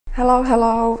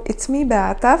Hello, it's me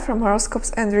Beata from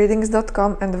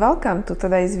horoscopes-and-readings.com and welcome to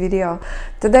today's video.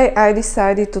 Today I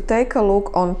decided to take a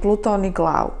look on Plutonic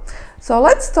law. So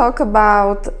let's talk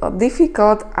about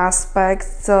difficult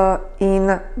aspects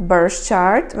in birth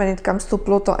chart when it comes to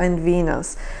Pluto and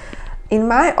Venus. In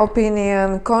my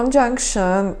opinion,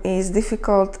 conjunction is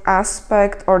difficult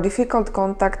aspect or difficult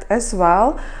contact as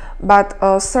well. But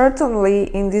certainly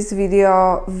in this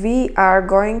video we are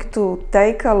going to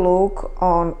take a look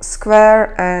on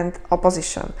square and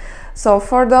opposition. So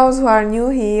for those who are new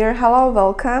here, hello,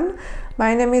 welcome.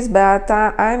 My name is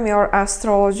Beata. I'm your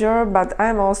astrologer, but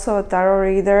I'm also a tarot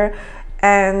reader,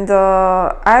 and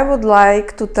I would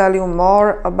like to tell you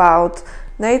more about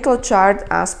natal chart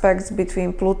aspects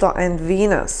between Pluto and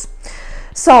Venus.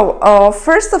 So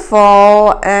first of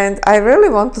all, and I really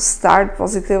want to start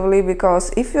positively, because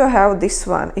if you have this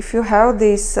one, if you have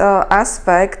this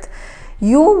aspect,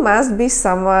 you must be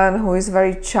someone who is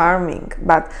very charming,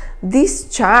 but this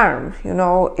charm, you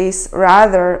know, is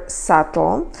rather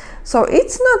subtle. So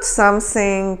it's not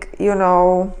something, you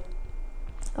know,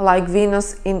 like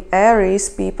Venus in Aries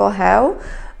people have,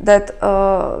 that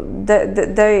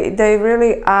they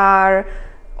really are,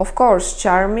 of course,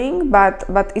 charming, but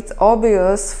it's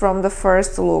obvious from the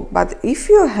first look. But if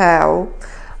you have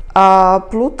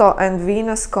Pluto and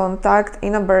Venus contact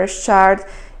in a birth chart,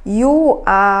 you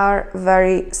are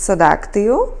very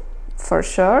seductive, for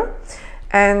sure,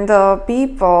 and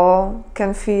people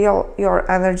can feel your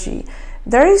energy.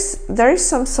 There is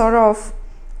some sort of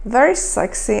very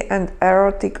sexy and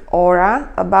erotic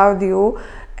aura about you,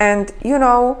 and you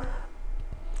know,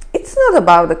 it's not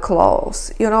about the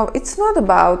clothes, you know, it's not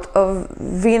about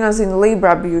Venus in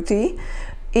Libra beauty,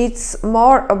 it's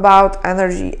more about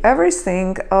energy.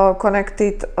 Everything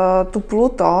connected to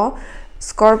Pluto,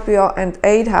 Scorpio and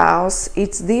 8th house,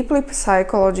 it's deeply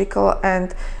psychological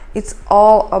and it's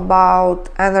all about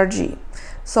energy.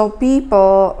 So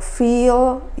people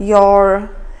feel your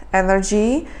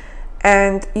energy,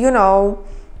 and you know,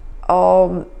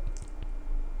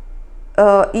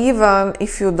 even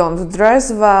if you don't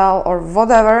dress well or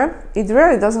whatever, it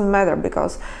really doesn't matter,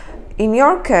 because in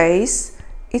your case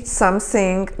it's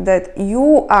something that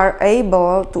you are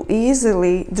able to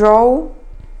easily draw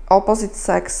opposite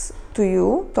sex to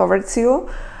you, towards you,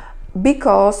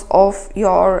 because of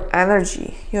your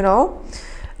energy, you know.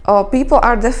 People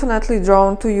are definitely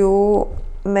drawn to you,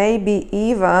 maybe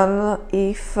even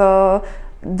if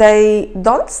they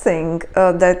don't think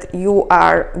that you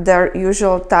are their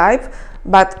usual type,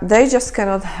 but they just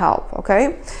cannot help,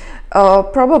 okay?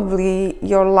 Probably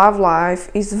your love life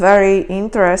is very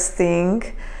interesting,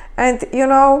 and you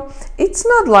know, it's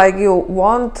not like you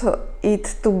want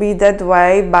it to be that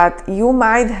way, but you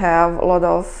might have a lot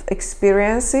of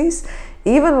experiences,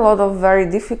 even a lot of very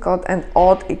difficult and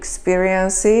odd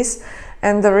experiences,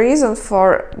 and the reason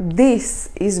for this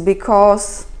is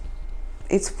because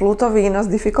it's Pluto-Venus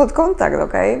difficult contact,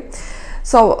 okay?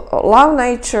 So love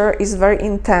nature is very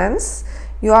intense.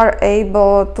 You are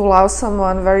able to love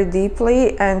someone very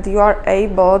deeply, and you are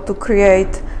able to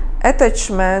create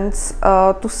attachments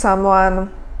to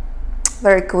someone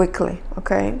very quickly,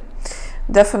 okay?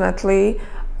 Definitely.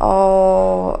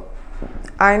 I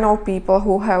know people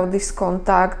who have this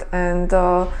contact, and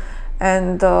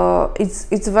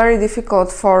it's very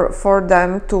difficult for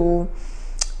them to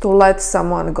let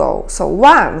someone go. So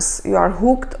once you are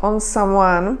hooked on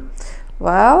someone,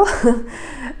 well,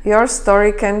 your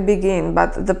story can begin.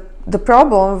 But the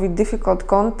problem with difficult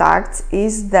contacts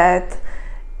is that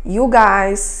you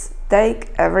guys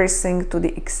take everything to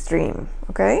the extreme,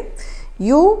 okay?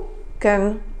 You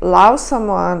can love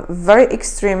someone very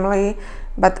extremely,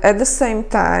 but at the same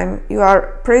time you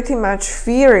are pretty much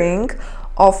fearing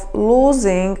of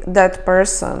losing that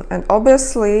person, and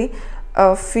obviously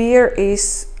fear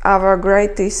is our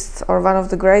greatest, or one of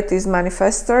the greatest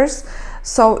manifestors.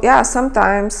 So yeah,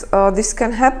 sometimes this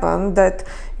can happen, that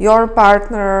your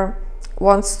partner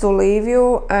wants to leave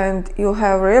you and you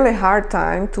have really hard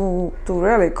time to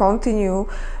really continue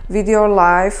with your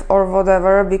life or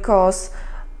whatever, because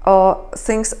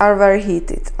things are very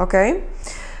heated, okay?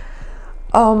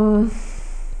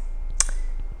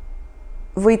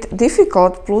 With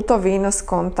difficult Pluto-Venus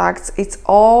contacts, it's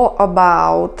all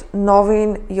about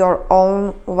knowing your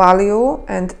own value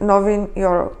and knowing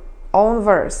your own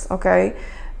worth, okay?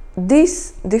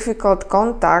 This difficult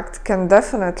contact can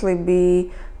definitely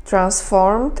be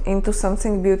transformed into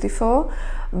something beautiful,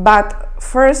 but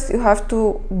first you have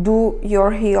to do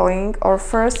your healing, or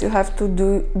first you have to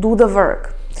do the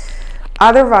work.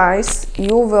 Otherwise,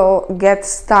 you will get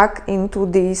stuck into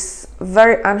these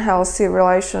very unhealthy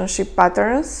relationship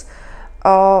patterns,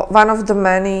 One of the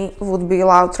many would be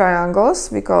love triangles,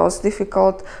 because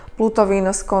difficult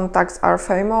Pluto-Venus contacts are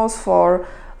famous for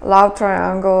love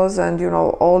triangles and, you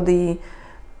know, all the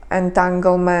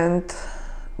entanglement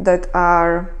that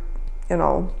are, you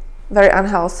know, very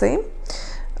unhealthy,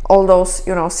 all those,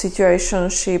 you know,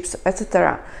 situationships,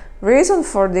 etc. Reason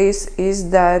for this is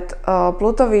that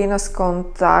Pluto-Venus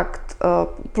contact,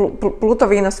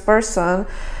 Pluto-Venus person,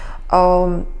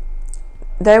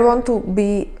 they want to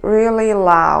be really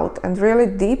loud and really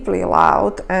deeply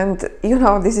loud, and, you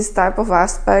know, this is type of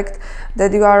aspect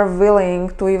that you are willing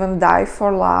to even die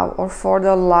for love or for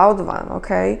the loved one,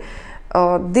 okay?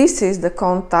 This is the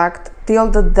contact till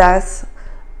the death.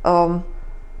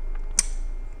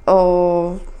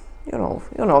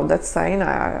 You know that saying.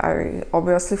 I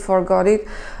obviously forgot it,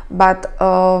 but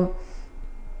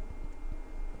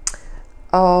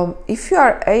if you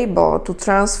are able to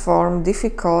transform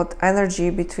difficult energy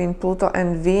between Pluto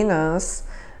and Venus,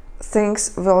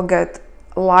 things will get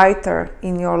lighter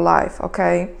in your life,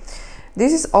 okay?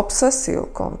 This is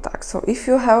obsessive contact. So if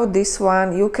you have this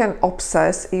one, you can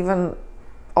obsess even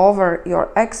over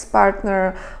your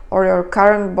ex-partner or your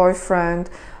current boyfriend,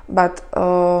 but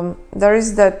there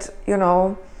is that, you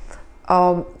know,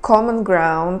 common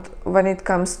ground when it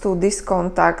comes to this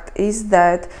contact is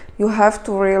that you have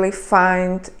to really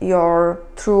find your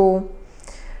true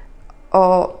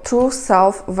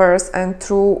self-worth and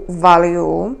true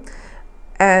value,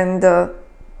 and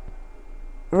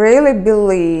really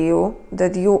believe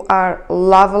that you are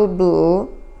lovable,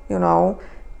 you know,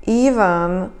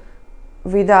 even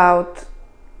without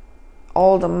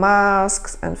all the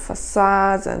masks and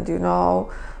facades and, you know,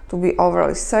 to be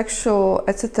overly sexual,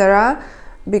 etc.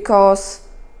 Because,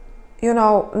 you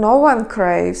know, no one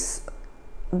craves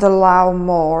the love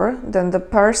more than the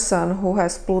person who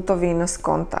has Pluto-Venus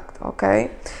contact,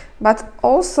 okay? But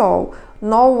also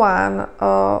no one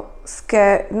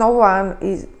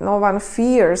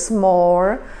fears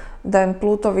more than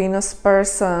Pluto-Venus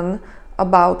person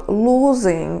about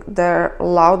losing their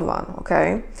loved one,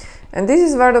 okay? And this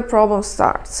is where the problem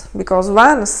starts, because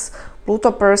once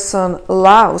Pluto person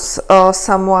loves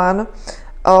someone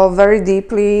very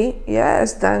deeply,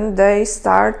 yes, then they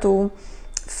start to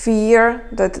fear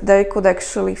that they could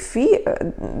actually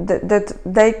that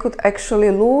they could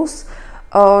actually lose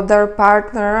their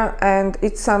partner, and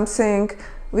it's something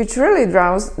which really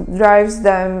drives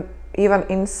them even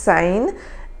insane.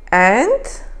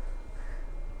 And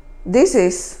this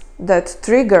is that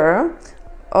trigger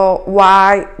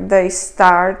why they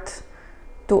start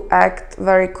to act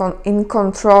very in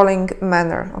controlling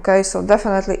manner, okay? So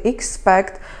definitely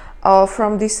expect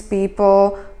from these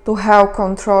people to have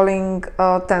controlling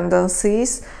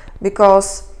tendencies,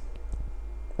 because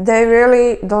they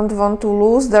really don't want to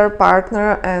lose their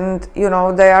partner, and, you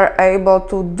know, they are able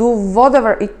to do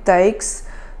whatever it takes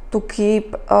to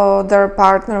keep their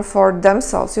partner for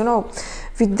themselves. You know,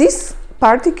 with this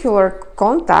particular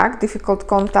contact, difficult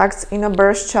contacts in a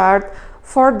birth chart,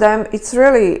 for them it's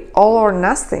really all or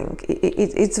nothing.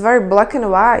 It's very black and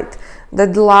white,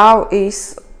 that love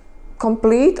is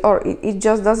complete or it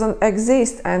just doesn't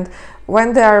exist. And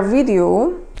when they are with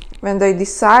you, when they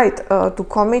decide to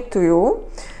commit to you,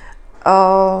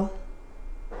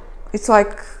 it's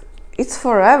like it's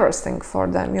forever thing for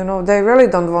them. You know, they really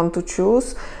don't want to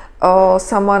choose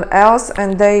someone else,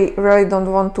 and they really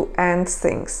don't want to end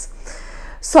things.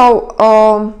 So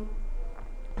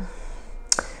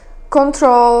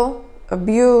control,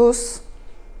 abuse,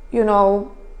 you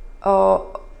know, a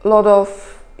lot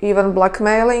of even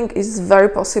blackmailing is very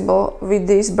possible with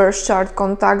these birth chart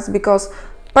contacts, because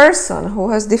person who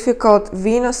has difficult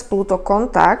Venus-Pluto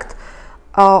contact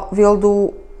will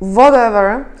do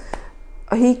whatever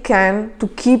he can to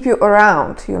keep you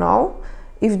around. You know,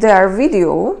 if they are with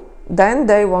you, then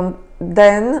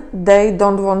they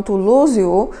don't want to lose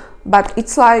you, but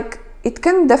it's like it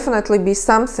can definitely be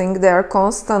something they are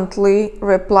constantly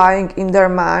replying in their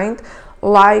mind,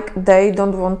 like they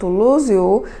don't want to lose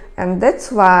you, and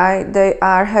that's why they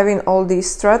are having all these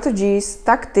strategies,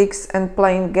 tactics, and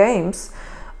playing games,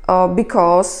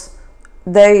 because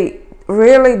they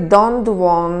really don't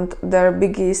want their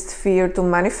biggest fear to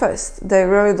manifest. They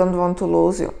really don't want to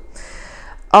lose you.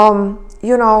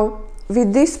 You know,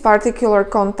 with this particular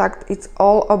contact, it's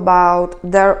all about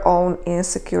their own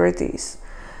insecurities.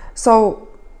 So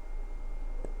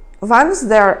once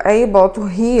they are able to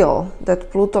heal that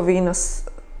Pluto-Venus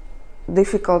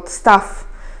difficult stuff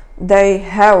they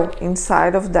have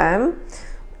inside of them,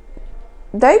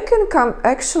 they can come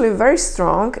actually very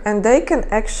strong, and they can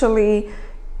actually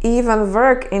even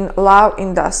work in love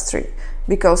industry,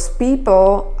 because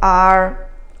people are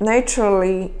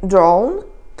naturally drawn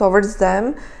towards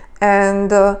them, and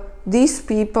these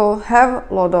people have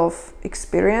a lot of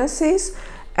experiences,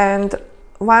 and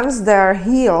once they are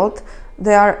healed,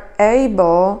 they are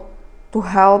able to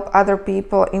help other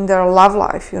people in their love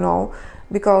life, you know,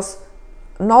 because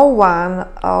no one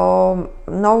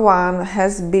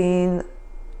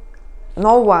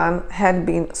had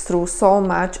been through so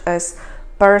much as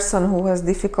person who has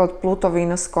difficult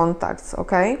Pluto-Venus contacts,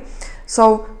 okay?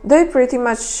 So they pretty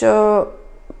much are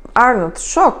not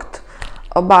shocked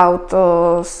about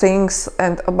things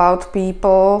and about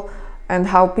people and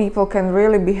how people can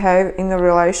really behave in the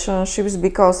relationships,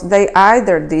 because they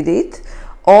either did it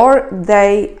or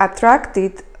they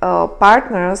attracted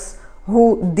partners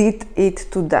who did it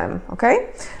to them, okay?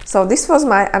 So this was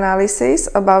my analysis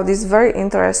about this very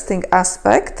interesting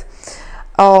aspect.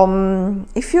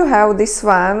 If you have this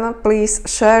one, please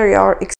share your experience